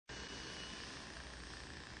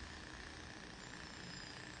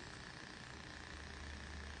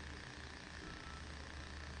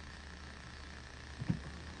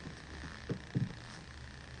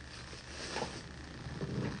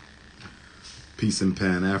Peace and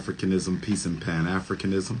Pan-Africanism, peace and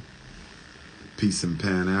Pan-Africanism. Peace and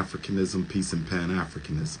Pan-Africanism, peace and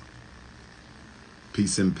Pan-Africanism.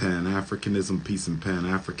 Peace and Pan-Africanism, peace and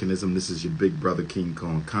Pan-Africanism. This is your big brother King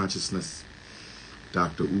Kong Consciousness,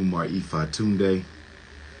 Dr. Umar Tunde,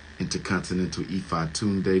 Intercontinental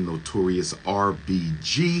Tunde, Notorious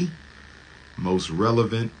RBG, most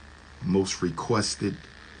relevant, most requested,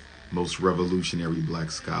 most revolutionary black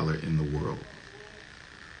scholar in the world.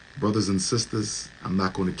 Brothers and sisters, I'm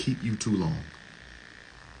not going to keep you too long.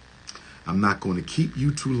 I'm not going to keep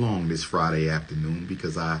you too long this Friday afternoon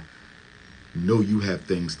because I know you have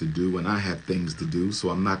things to do and I have things to do. So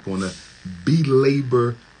I'm not going to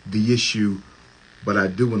belabor the issue, but I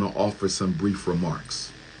do want to offer some brief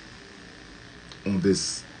remarks on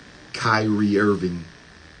this Kyrie Irving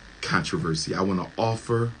controversy. I want to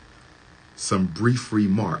offer some brief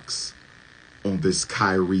remarks on this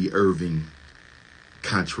Kyrie Irving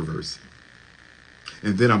controversy.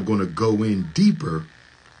 And then I'm going to go in deeper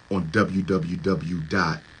on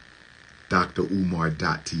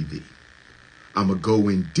www.drumar.tv. I'm going to go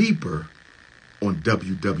in deeper on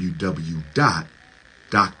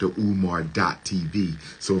www.drumar.tv.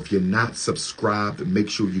 So if you're not subscribed, make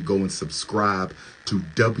sure you go and subscribe to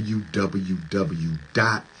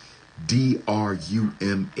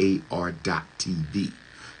www.drumar.tv.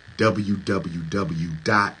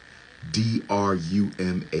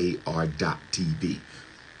 www.drumar.tv.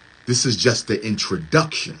 This is just the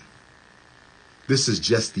introduction. This is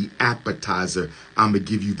just the appetizer. I'm going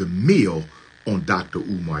to give you the meal on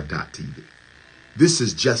drumar.tv. This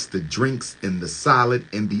is just the drinks and the salad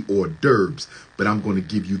and the hors d'oeuvres, but I'm going to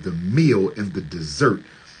give you the meal and the dessert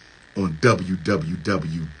on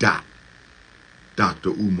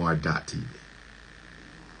www.drumar.tv.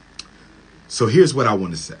 So here's what I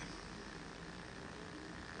want to say.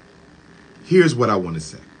 Here's what I want to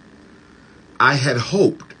say. I had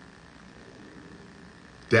hoped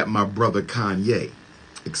that my brother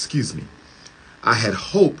I had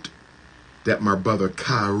hoped that my brother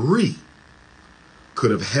Kyrie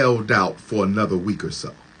could have held out for another week or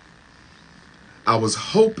so. I was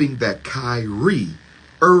hoping that Kyrie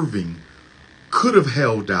Irving could have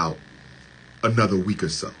held out another week or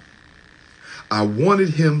so. I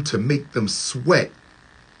wanted him to make them sweat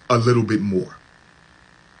a little bit more.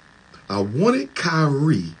 I wanted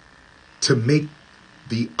Kyrie to make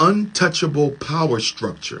the untouchable power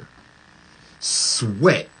structure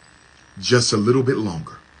sweat just a little bit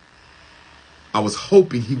longer. I was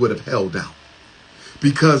hoping he would have held out,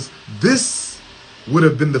 because this would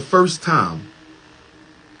have been the first time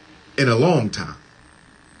in a long time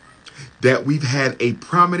that we've had a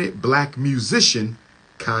prominent black musician,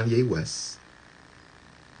 Kanye West,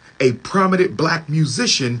 a prominent black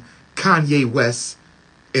musician, Kanye West,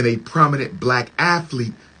 and a prominent black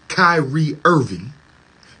athlete, Kyrie Irving,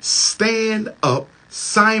 stand up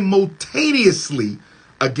simultaneously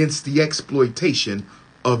against the exploitation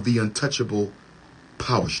of the untouchable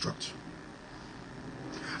power structure.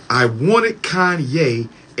 I wanted Kanye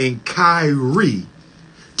and Kyrie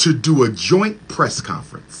to do a joint press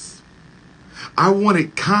conference. I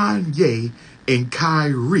wanted Kanye and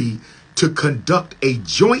Kyrie to conduct a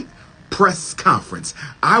joint press conference.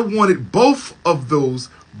 I wanted both of those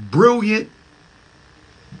brilliant,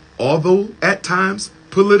 although at times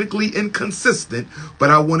politically inconsistent, but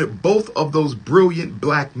I wanted both of those brilliant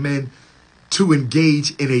black men to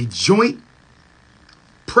engage in a joint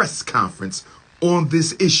press conference on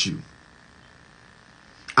this issue.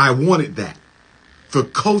 I wanted that. The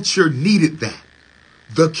culture needed that.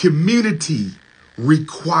 The community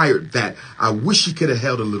required that. I wish he could have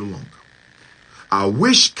held a little longer. I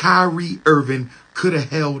wish Kyrie Irving could have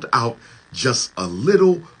held out just a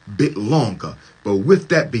little bit longer. But with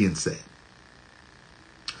that being said,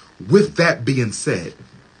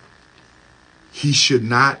 he should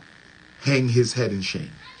not hang his head in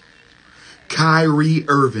shame. Kyrie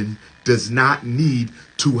Irving does not need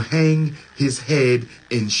to hang his head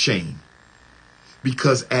in shame,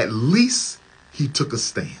 because at least he took a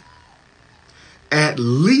stand. At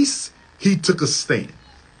least he took a stand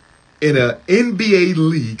in an NBA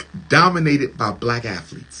league dominated by black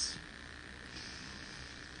athletes.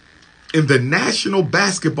 In the National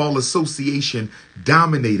Basketball Association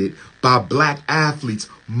dominated by black athletes,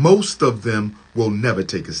 most of them will never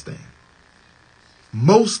take a stand.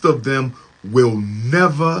 Most of them will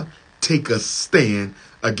never take a stand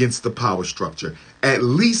against the power structure. At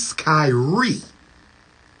least Kyrie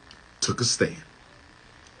took a stand.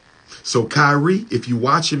 So Kyrie, if you're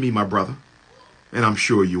watching me, my brother, and I'm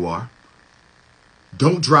sure you are,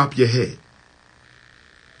 don't drop your head.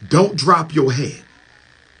 Don't drop your head.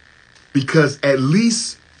 Because at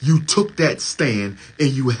least you took that stand and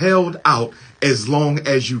you held out as long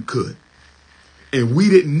as you could. And we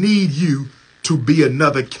didn't need you to be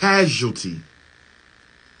another casualty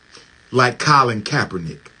like Colin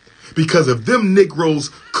Kaepernick. Because if them Negroes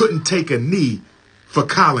couldn't take a knee for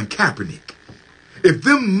Colin Kaepernick, if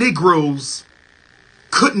them Negroes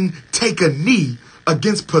couldn't take a knee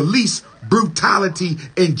against police brutality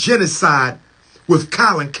and genocide with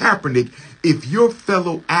Colin Kaepernick, if your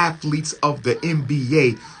fellow athletes of the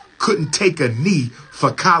NBA couldn't take a knee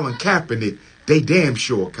for Colin Kaepernick, they damn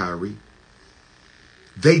sure, Kyrie,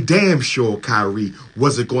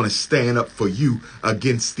 wasn't going to stand up for you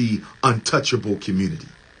against the untouchable community.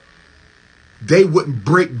 They wouldn't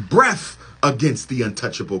break breath against the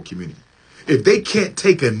untouchable community. If they can't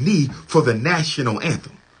take a knee for the national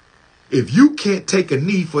anthem, if you can't take a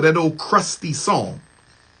knee for that old crusty song,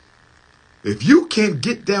 if you can't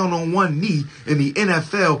get down on one knee in the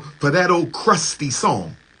NFL for that old crusty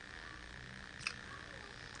song,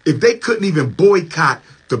 if they couldn't even boycott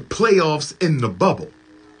the playoffs in the bubble,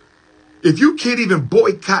 if you can't even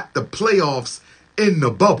boycott the playoffs in the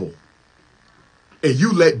bubble, and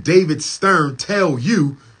you let David Stern tell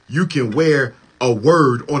you you can wear a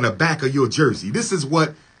word on the back of your jersey. This is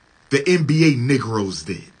what the NBA Negroes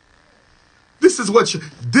did. This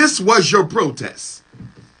was your protest.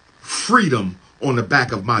 Freedom on the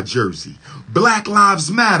back of my jersey. Black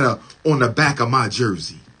Lives Matter on the back of my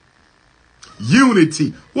jersey.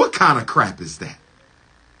 Unity. What kind of crap is that?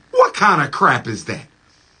 What kind of crap is that?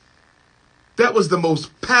 That was the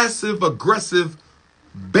most passive aggressive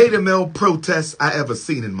beta male protest I ever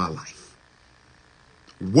seen in my life.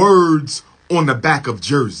 Words on the back of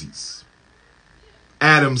jerseys.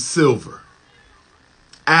 Adam Silver.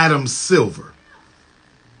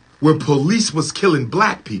 Where police was killing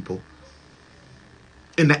black people,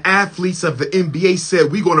 and the athletes of the NBA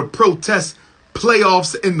said, we're going to protest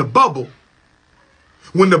playoffs in the bubble.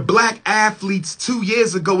 When the black athletes 2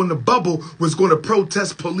 years ago in the bubble was going to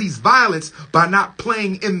protest police violence by not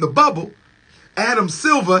playing in the bubble, Adam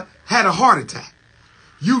Silver had a heart attack.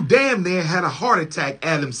 You damn near had a heart attack,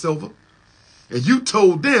 Adam Silver. And you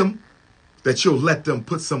told them that you'll let them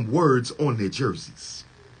put some words on their jerseys.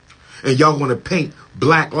 And y'all want to paint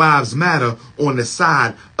Black Lives Matter on the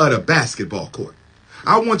side of the basketball court.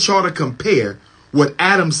 I want y'all to compare what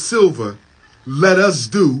Adam Silver let us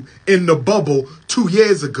do in the bubble 2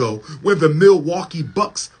 years ago when the Milwaukee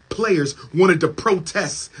Bucks players wanted to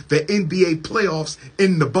protest the NBA playoffs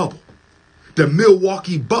in the bubble. The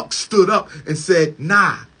Milwaukee Bucks stood up and said,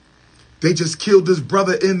 nah, they just killed this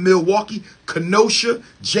brother in Milwaukee. Kenosha,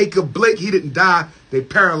 Jacob Blake, he didn't die. They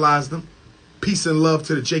paralyzed him. Peace and love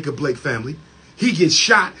to the Jacob Blake family. He gets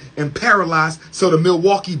shot and paralyzed. So the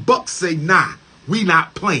Milwaukee Bucks say, nah, we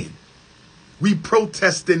not playing. We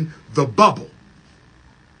protesting the bubble.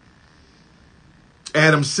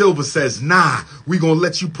 Adam Silver says, nah, we going to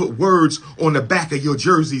let you put words on the back of your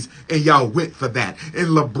jerseys, and y'all went for that. And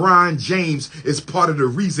LeBron James is part of the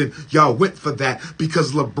reason y'all went for that,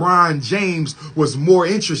 because LeBron James was more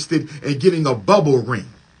interested in getting a bubble ring.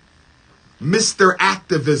 Mr.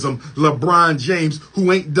 Activism, LeBron James,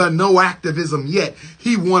 who ain't done no activism yet,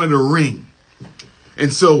 he wanted a ring.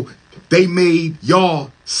 And so they made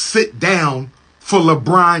y'all sit down for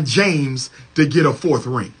LeBron James to get a fourth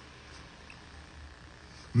ring.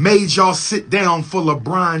 Made y'all sit down for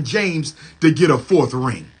LeBron James to get a fourth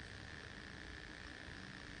ring.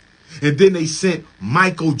 And then they sent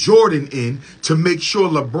Michael Jordan in to make sure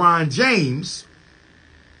LeBron James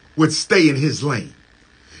would stay in his lane.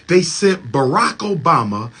 They sent Barack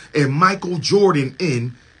Obama and Michael Jordan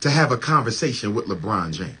in to have a conversation with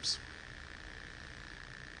LeBron James.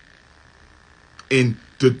 And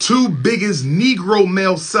the two biggest Negro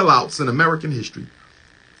male sellouts in American history,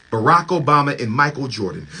 Barack Obama and Michael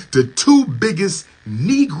Jordan, the two biggest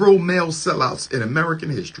Negro male sellouts in American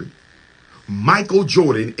history, Michael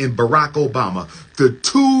Jordan and Barack Obama, the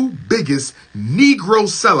two biggest Negro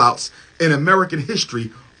sellouts in American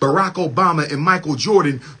history, Barack Obama and Michael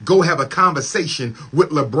Jordan go have a conversation with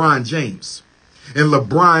LeBron James. And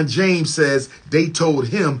LeBron James says they told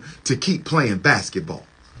him to keep playing basketball.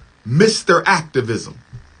 Mr. Activism,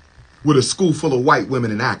 with a school full of white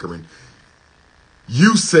women in Akron.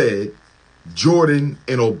 You said Jordan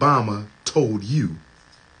and Obama told you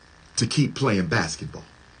to keep playing basketball.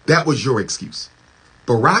 That was your excuse.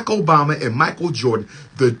 Barack Obama and Michael Jordan,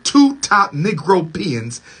 the two top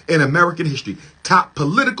Negropeans in American history, top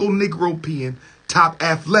political Negropean, top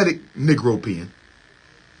athletic Negropean.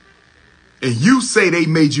 And you say they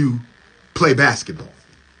made you play basketball.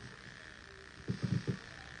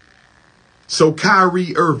 So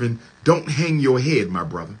Kyrie Irving, don't hang your head, my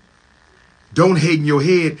brother. Don't hate in your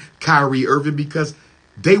head, Kyrie Irving, because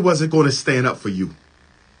they wasn't going to stand up for you.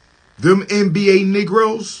 Them NBA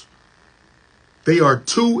Negroes, they are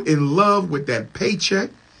too in love with that paycheck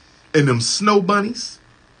and them snow bunnies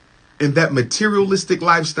and that materialistic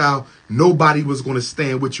lifestyle. Nobody was going to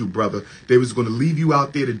stand with you, brother. They was going to leave you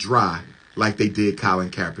out there to dry like they did Colin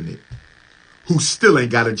Kaepernick, who still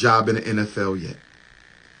ain't got a job in the NFL yet.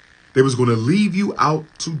 They was going to leave you out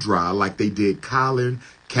to dry like they did Colin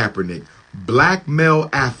Kaepernick. Black male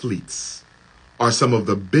athletes are some of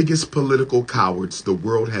the biggest political cowards the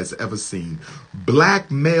world has ever seen. Black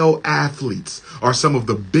male athletes are some of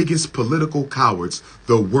the biggest political cowards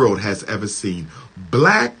the world has ever seen.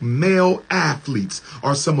 Black male athletes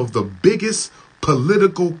are some of the biggest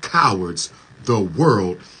political cowards the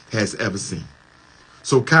world has ever seen.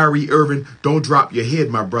 So Kyrie Irving, don't drop your head,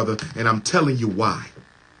 my brother. And I'm telling you why.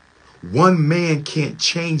 One man can't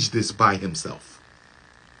change this by himself.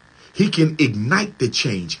 He can ignite the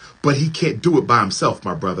change, but he can't do it by himself,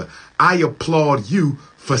 my brother. I applaud you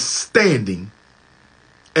for standing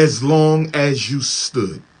as long as you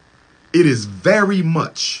stood. It is very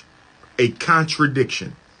much a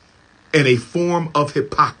contradiction and a form of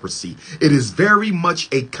hypocrisy. It is very much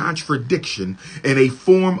a contradiction and a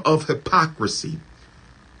form of hypocrisy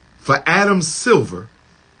for Adam Silver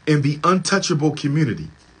in the untouchable community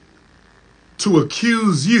to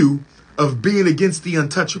accuse you of being against the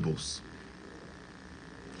untouchables,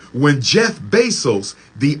 when Jeff Bezos,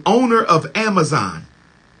 the owner of Amazon,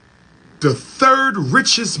 the third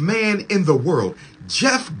richest man in the world,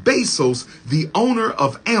 Jeff Bezos, the owner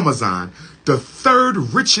of Amazon, the third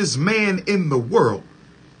richest man in the world,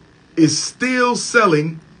 is still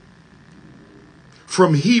selling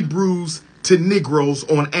from Hebrews to Negroes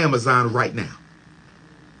on Amazon right now.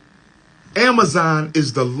 Amazon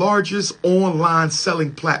is the largest online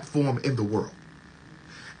selling platform in the world.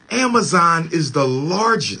 Amazon is the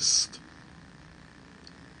largest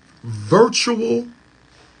virtual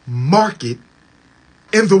market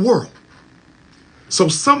in the world. So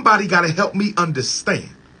somebody got to help me understand,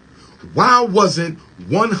 why wasn't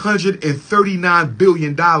 $139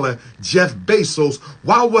 billion Jeff Bezos,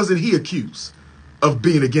 why wasn't he accused of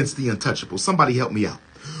being against the untouchable? Somebody help me out.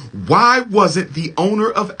 Why wasn't the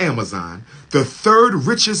owner of Amazon, the third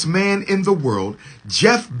richest man in the world,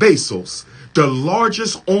 Jeff Bezos, the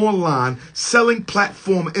largest online selling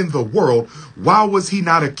platform in the world, why was he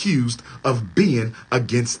not accused of being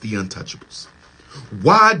against the untouchables?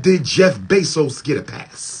 Why did Jeff Bezos get a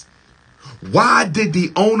pass? Why did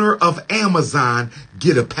the owner of Amazon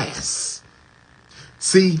get a pass?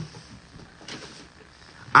 See,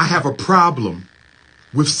 I have a problem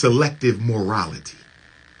with selective morality.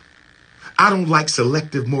 I don't like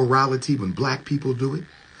selective morality when black people do it.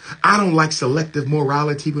 I don't like selective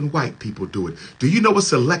morality when white people do it. Do you know what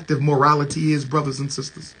selective morality is, brothers and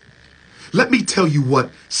sisters? Let me tell you what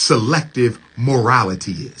selective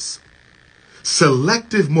morality is.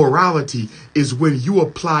 Selective morality is when you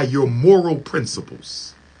apply your moral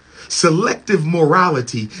principles. Selective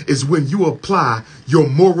morality is when you apply your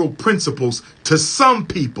moral principles to some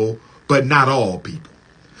people, but not all people.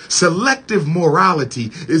 Selective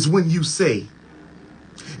morality is when you say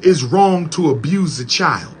it's wrong to abuse a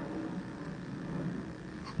child,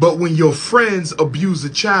 but when your friends abuse a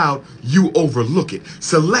child, you overlook it.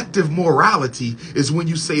 Selective morality is when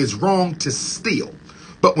you say it's wrong to steal,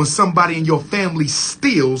 but when somebody in your family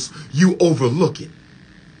steals, you overlook it.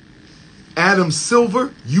 Adam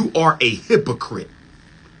Silver, you are a hypocrite.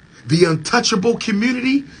 The untouchable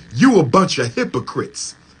community, you a bunch of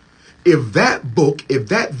hypocrites. If that book, if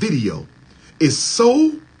that video is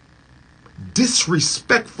so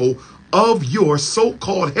disrespectful of your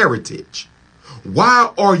so-called heritage,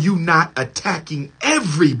 why are you not attacking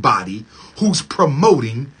everybody who's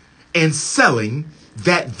promoting and selling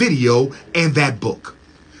that video and that book?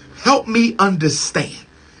 Help me understand.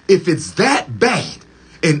 If it's that bad,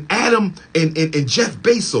 and Adam and Jeff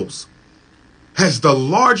Bezos has the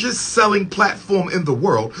largest selling platform in the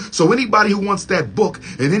world, so anybody who wants that book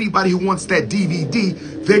and anybody who wants that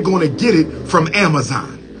DVD, they're going to get it from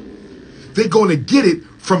Amazon. They're going to get it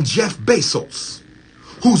from Jeff Bezos,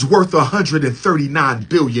 who's worth $139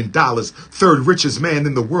 billion, third richest man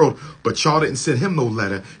in the world, but y'all didn't send him no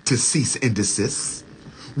letter to cease and desist.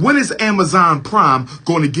 When is Amazon Prime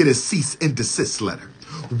going to get a cease and desist letter?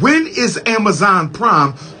 When is Amazon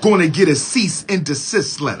Prime going to get a cease and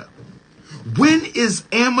desist letter? When is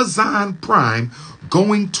Amazon Prime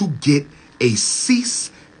going to get a cease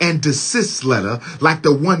and desist letter like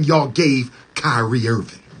the one y'all gave Kyrie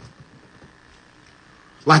Irving?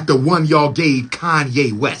 Like the one y'all gave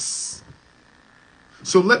Kanye West?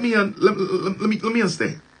 So let me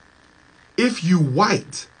understand. If you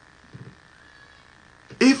white,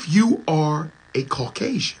 if you are a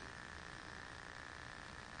Caucasian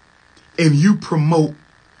and you promote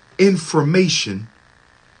information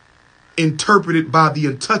interpreted by the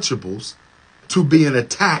untouchables to be an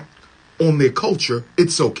attack on their culture,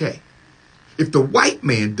 it's okay. If the white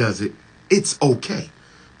man does it, it's okay.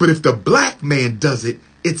 But if the black man does it,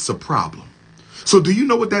 it's a problem. So do you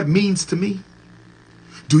know what that means to me?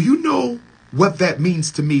 Do you know what that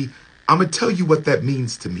means to me? I'm going to tell you what that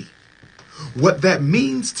means to me. What that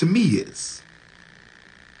means to me is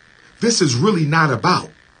this is really not about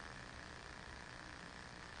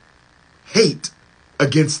hate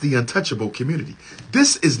against the untouchable community.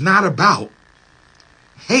 This is not about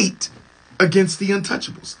hate against the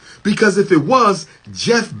untouchables. Because if it was,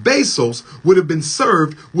 Jeff Bezos would have been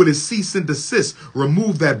served with a cease and desist.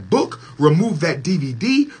 Remove that book, remove that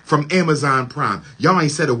DVD from Amazon Prime. Y'all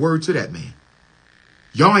ain't said a word to that man.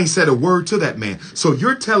 Y'all ain't said a word to that man. So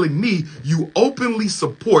you're telling me you openly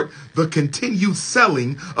support the continued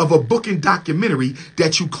selling of a book and documentary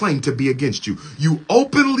that you claim to be against you. You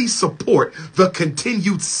openly support the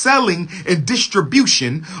continued selling and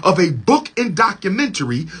distribution of a book and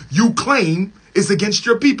documentary you claim is against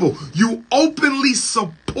your people. You openly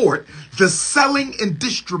support the selling and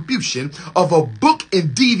distribution of a book and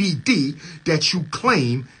DVD that you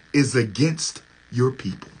claim is against your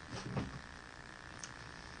people.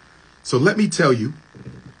 So let me tell you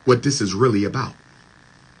what this is really about.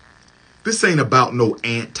 This ain't about no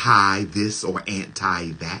anti this or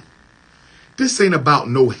anti that. This ain't about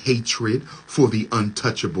no hatred for the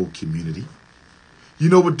untouchable community. You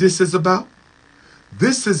know what this is about?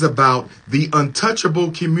 This is about the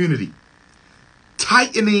untouchable community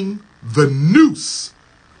tightening the noose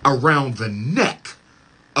around the neck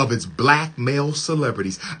of its black male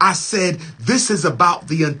celebrities. I said this is about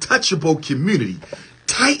the untouchable community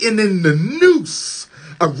tightening the noose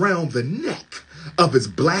around the neck of its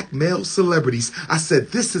black male celebrities. I said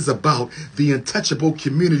this is about the untouchable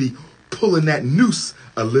community pulling that noose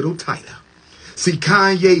a little tighter. See,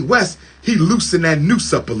 Kanye West, he loosened that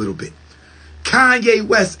noose up a little bit. Kanye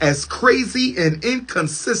West, as crazy and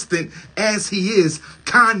inconsistent as he is,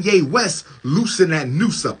 Kanye West loosened that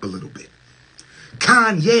noose up a little bit.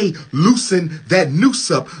 Kanye loosened that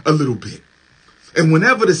noose up a little bit. And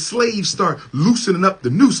whenever the slaves start loosening up the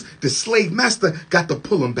noose, the slave master got to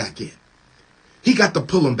pull them back in. He got to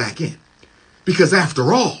pull them back in. Because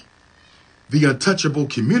after all, the untouchable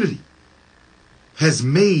community has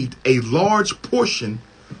made a large portion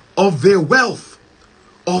of their wealth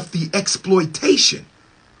off the exploitation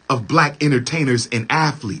of black entertainers and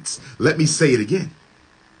athletes. Let me say it again.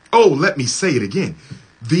 Oh, let me say it again.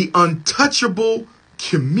 The untouchable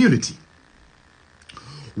community,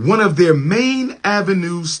 one of their main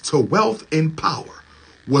avenues to wealth and power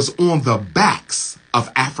was on the backs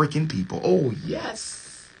of African people. Oh,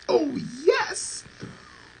 yes. Oh, yes.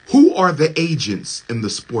 Who are the agents in the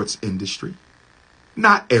sports industry?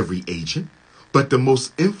 Not every agent, but the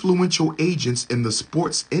most influential agents in the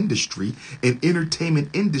sports industry and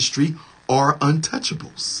entertainment industry are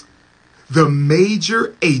untouchables. The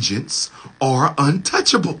major agents are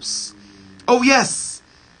untouchables. Oh, yes.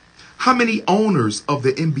 How many owners of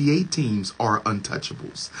the NBA teams are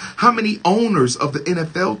untouchables? How many owners of the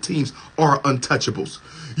NFL teams are untouchables?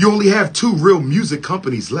 You only have 2 real music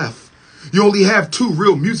companies left. You only have 2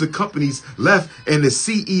 real music companies left, and the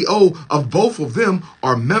CEO of both of them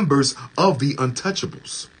are members of the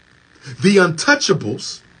untouchables. The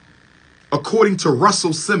untouchables, according to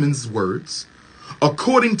Russell Simmons' words,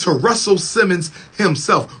 according to Russell Simmons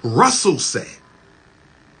himself, Russell said,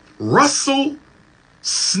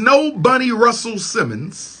 Snow Bunny Russell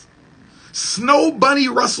Simmons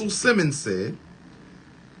said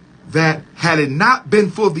that had it not been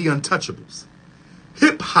for the untouchables,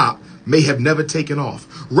 hip hop may have never taken off.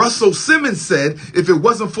 Russell Simmons said if it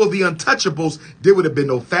wasn't for the untouchables, there would have been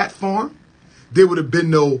no Fat Farm. There would have been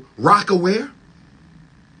no Rockaware.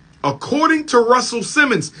 According to Russell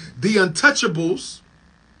Simmons, the untouchables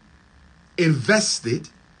invested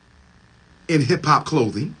in hip hop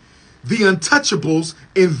clothing. The untouchables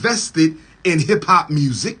invested in hip hop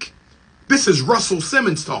music. This is Russell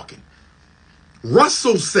Simmons talking.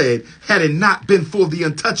 Russell said, had it not been for the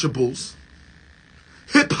untouchables,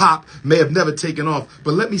 hip hop may have never taken off.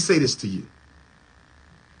 But let me say this to you.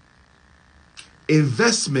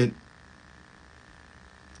 Investment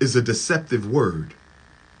is a deceptive word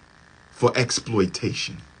for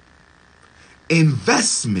exploitation.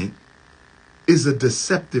 Investment is a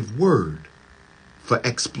deceptive word for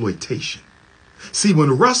exploitation. See,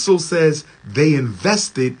 when Russell says they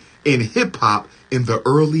invested in hip hop in the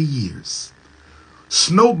early years,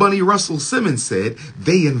 Snow Bunny Russell Simmons said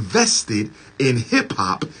they invested in hip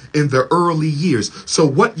hop in the early years. So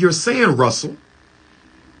what you're saying, Russell,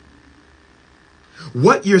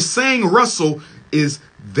 is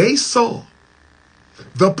they saw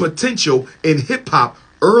the potential in hip hop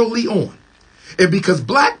early on. And because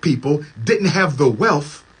black people didn't have the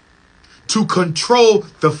wealth to control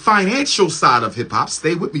the financial side of hip hop,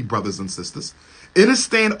 stay with me, brothers and sisters.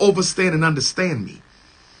 Understand, overstand, and understand me.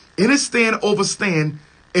 Understand, overstand,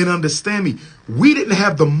 and understand me. We didn't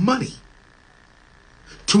have the money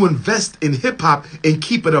to invest in hip hop and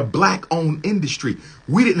keep it a black owned industry.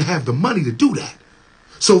 We didn't have the money to do that.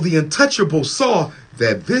 So the Untouchables saw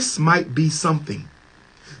that this might be something.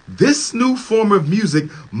 This new form of music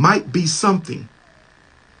might be something.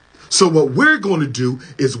 So what we're going to do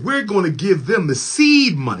is we're going to give them the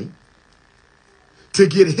seed money to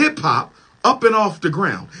get hip hop up and off the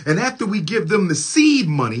ground. And after we give them the seed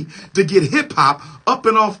money to get hip hop up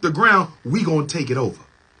and off the ground, we're going to take it over.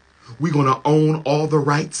 We're going to own all the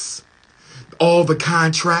rights, all the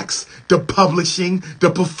contracts, the publishing, the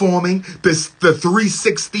performing, the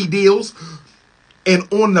 360 deals.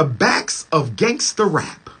 And on the backs of gangster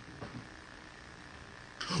rap,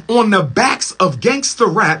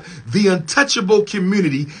 the untouchable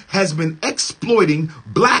community has been exploiting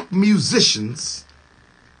black musicians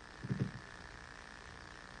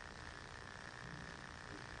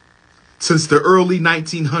since the early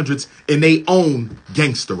 1900s, and they own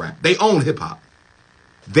gangster rap. They own hip hop.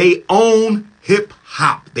 They own hip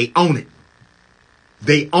hop. They own it.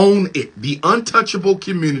 They own it. The untouchable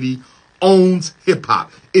community owns hip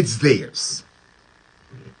hop. It's theirs.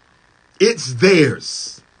 It's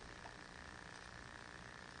theirs.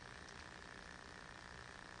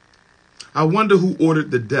 I wonder who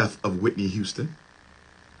ordered the death of Whitney Houston.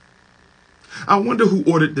 I wonder who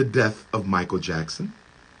ordered the death of Michael Jackson.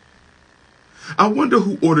 I wonder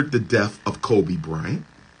who ordered the death of Kobe Bryant.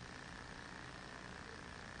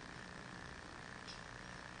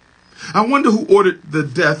 I wonder who ordered the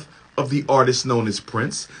death of the artist known as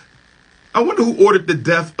Prince. I wonder who ordered the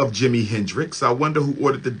death of Jimi Hendrix. I wonder who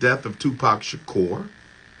ordered the death of Tupac Shakur.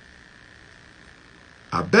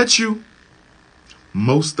 I bet you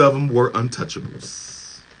most of them were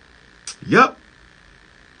untouchables. Yup.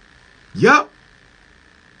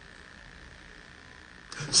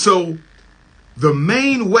 So the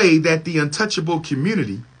main way that the untouchable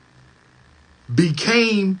community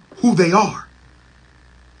became who they are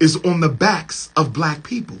is on the backs of black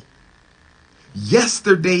people.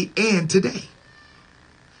 Yesterday and today.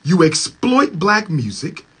 You exploit black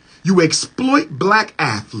music. You exploit black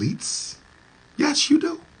athletes. Yes, you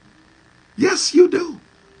do. Yes, you do.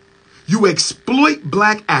 You exploit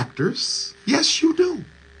black actors. Yes, you do.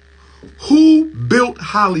 Who built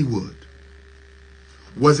Hollywood?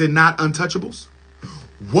 Was it not untouchables?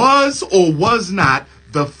 Was or was not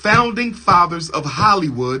the founding fathers of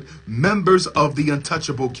Hollywood members of the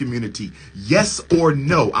untouchable community? Yes or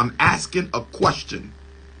no? I'm asking a question.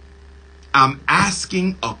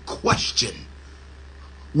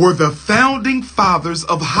 Were the founding fathers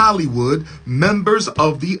of Hollywood members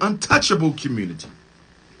of the untouchable community?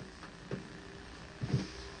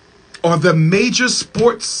 Are the major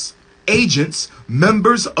sports agents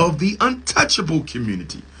members of the untouchable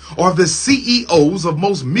community? Are the CEOs of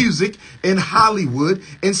most music in Hollywood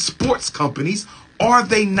and sports companies, are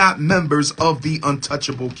they not members of the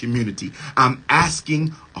untouchable community? I'm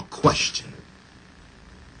asking a question.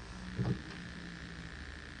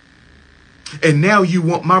 And now you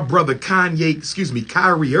want my brother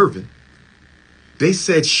Kyrie Irving. They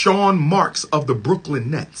said Sean Marks of the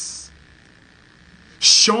Brooklyn Nets.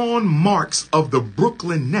 Sean Marks of the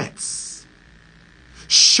Brooklyn Nets.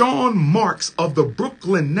 Sean Marks of the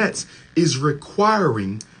Brooklyn Nets is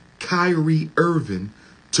requiring Kyrie Irving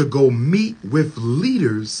to go meet with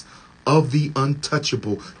leaders of the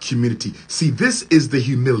untouchable community. See, this is the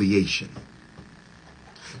humiliation.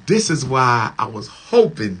 This is why I was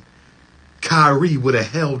hoping Kyrie would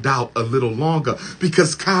have held out a little longer,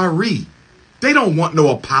 because Kyrie, they don't want no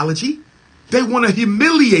apology. They want to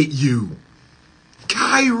humiliate you.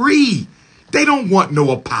 Kyrie, they don't want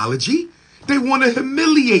no apology. They want to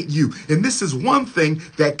humiliate you. And this is one thing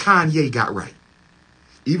that Kanye got right.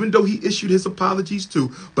 Even though he issued his apologies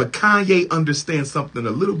too, but Kanye understands something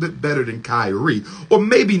a little bit better than Kyrie, or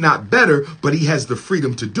maybe not better, but he has the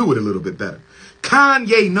freedom to do it a little bit better.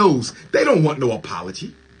 Kanye knows they don't want no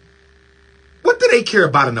apology. What do they care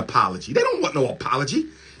about an apology? They don't want no apology.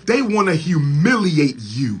 They want to humiliate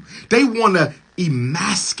you. They want to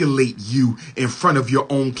emasculate you in front of your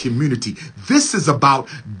own community. This is about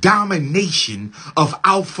domination of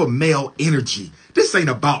alpha male energy. This ain't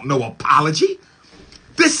about no apology.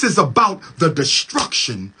 This is about the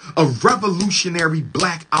destruction of revolutionary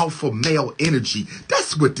black alpha male energy.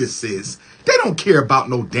 That's what this is. They don't care about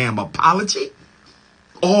no damn apology.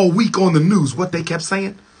 All week on the news, what they kept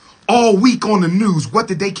saying? All week on the news, what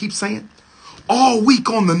did they keep saying? All week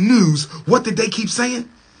on the news, what did they keep saying?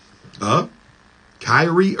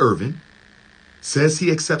 Kyrie Irving says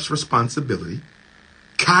he accepts responsibility.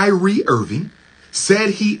 Kyrie Irving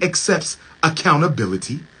said he accepts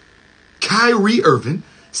accountability. Kyrie Irving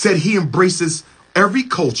said he embraces every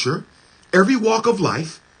culture, every walk of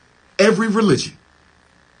life, every religion.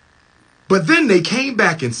 But then they came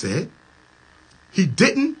back and said, he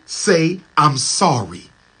didn't say, I'm sorry.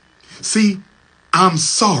 See, I'm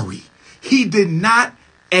sorry. He did not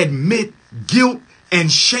admit guilt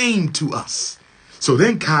and shame to us. So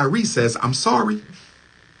then Kyrie says, I'm sorry.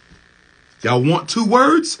 Y'all want 2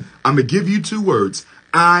 words? I'm going to give you 2 words.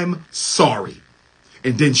 I'm sorry.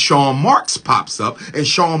 And then Sean Marks pops up, and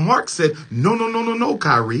Sean Marks said, no,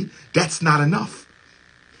 Kyrie, that's not enough.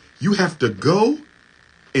 You have to go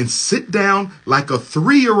and sit down like a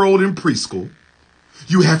 3-year-old in preschool.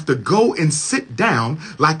 You have to go and sit down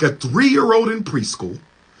like a 3-year-old in preschool.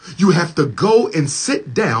 You have to go and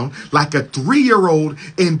sit down like a 3-year-old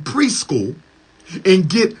in preschool and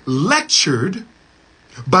get lectured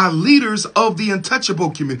by leaders of the untouchable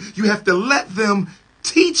community. You have to let them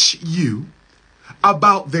teach you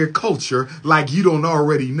about their culture like you don't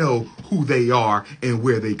already know who they are and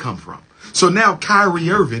where they come from. So now Kyrie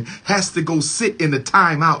Irving has to go sit in the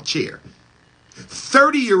timeout chair.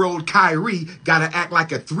 30-year-old Kyrie got to act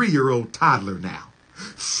like a 3-year-old toddler now.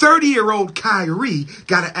 30-year-old Kyrie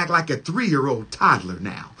got to act like a 3-year-old toddler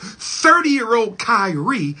now. 30-year-old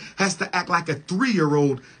Kyrie has to act like a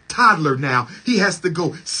 3-year-old toddler now. He has to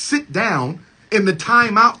go sit down in the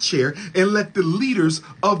timeout chair and let the leaders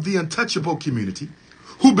of the untouchable community,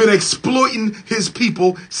 who've been exploiting his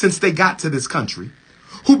people since they got to this country,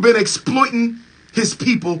 who've been exploiting his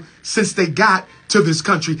people since they got to this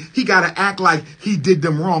country, he got to act like he did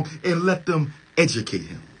them wrong and let them educate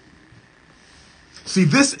him. See,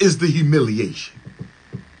 this is the humiliation.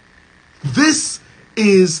 This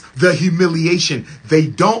is the humiliation. They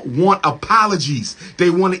don't want apologies. They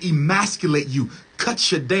want to emasculate you.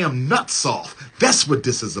 Cut your damn nuts off. That's what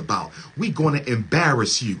this is about. We're going to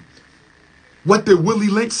embarrass you. What did Willie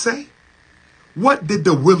Lynch say? What did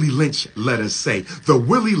the Willie Lynch letter say? The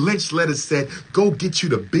Willie Lynch letter said, go get you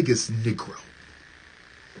the biggest Negro.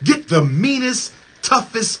 Get the meanest,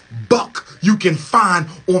 toughest buck you can find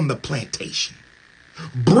on the plantation.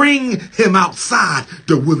 Bring him outside,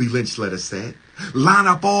 the Willie Lynch letter said. Line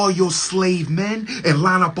up all your slave men and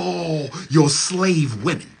line up all your slave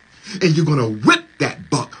women. And you're going to whip that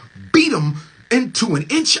buck, beat him into an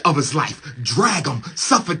inch of his life, drag him,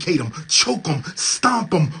 suffocate him, choke him,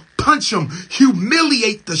 stomp him, punch him,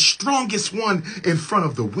 humiliate the strongest one in front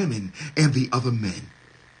of the women and the other men.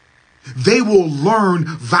 They will learn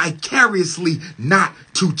vicariously not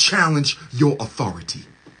to challenge your authority.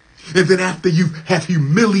 And then after you have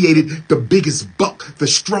humiliated the biggest buck, the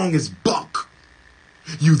strongest buck,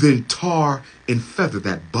 you then tar and feather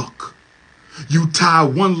that buck. You tie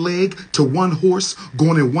one leg to one horse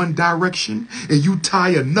going in one direction, and you tie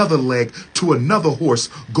another leg to another horse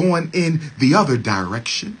going in the other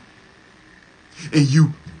direction. And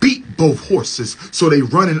you beat both horses so they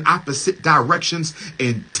run in opposite directions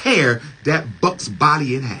and tear that buck's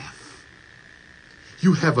body in half.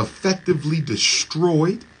 You have effectively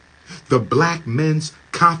destroyed the black men's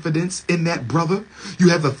confidence in that brother. You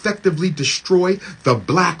have effectively destroyed the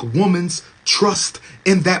black woman's trust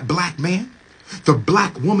in that black man. The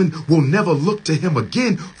black woman will never look to him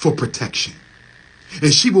again for protection.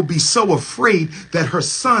 And she will be so afraid that her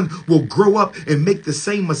son will grow up and make the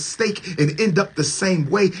same mistake and end up the same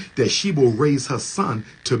way that she will raise her son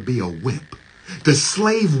to be a wimp. The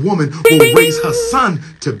slave woman will raise her son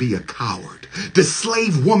to be a coward. The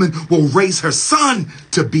slave woman will raise her son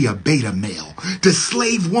to be a beta male. The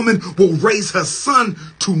slave woman will raise her son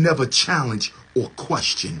to never challenge or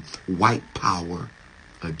question white power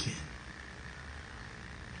again.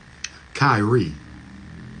 Kyrie,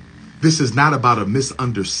 this is not about a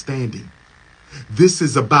misunderstanding. This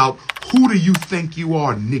is about who do you think you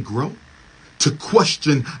are, Negro, to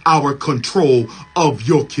question our control of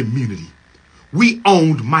your community. We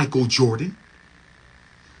owned Michael Jordan.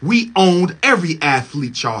 We owned every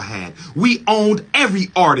athlete y'all had. We owned every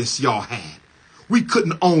artist y'all had. We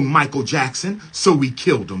couldn't own Michael Jackson, so we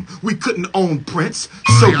killed him. We couldn't own Prince,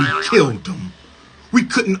 so we killed him. We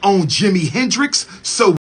couldn't own Jimi Hendrix,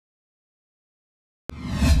 so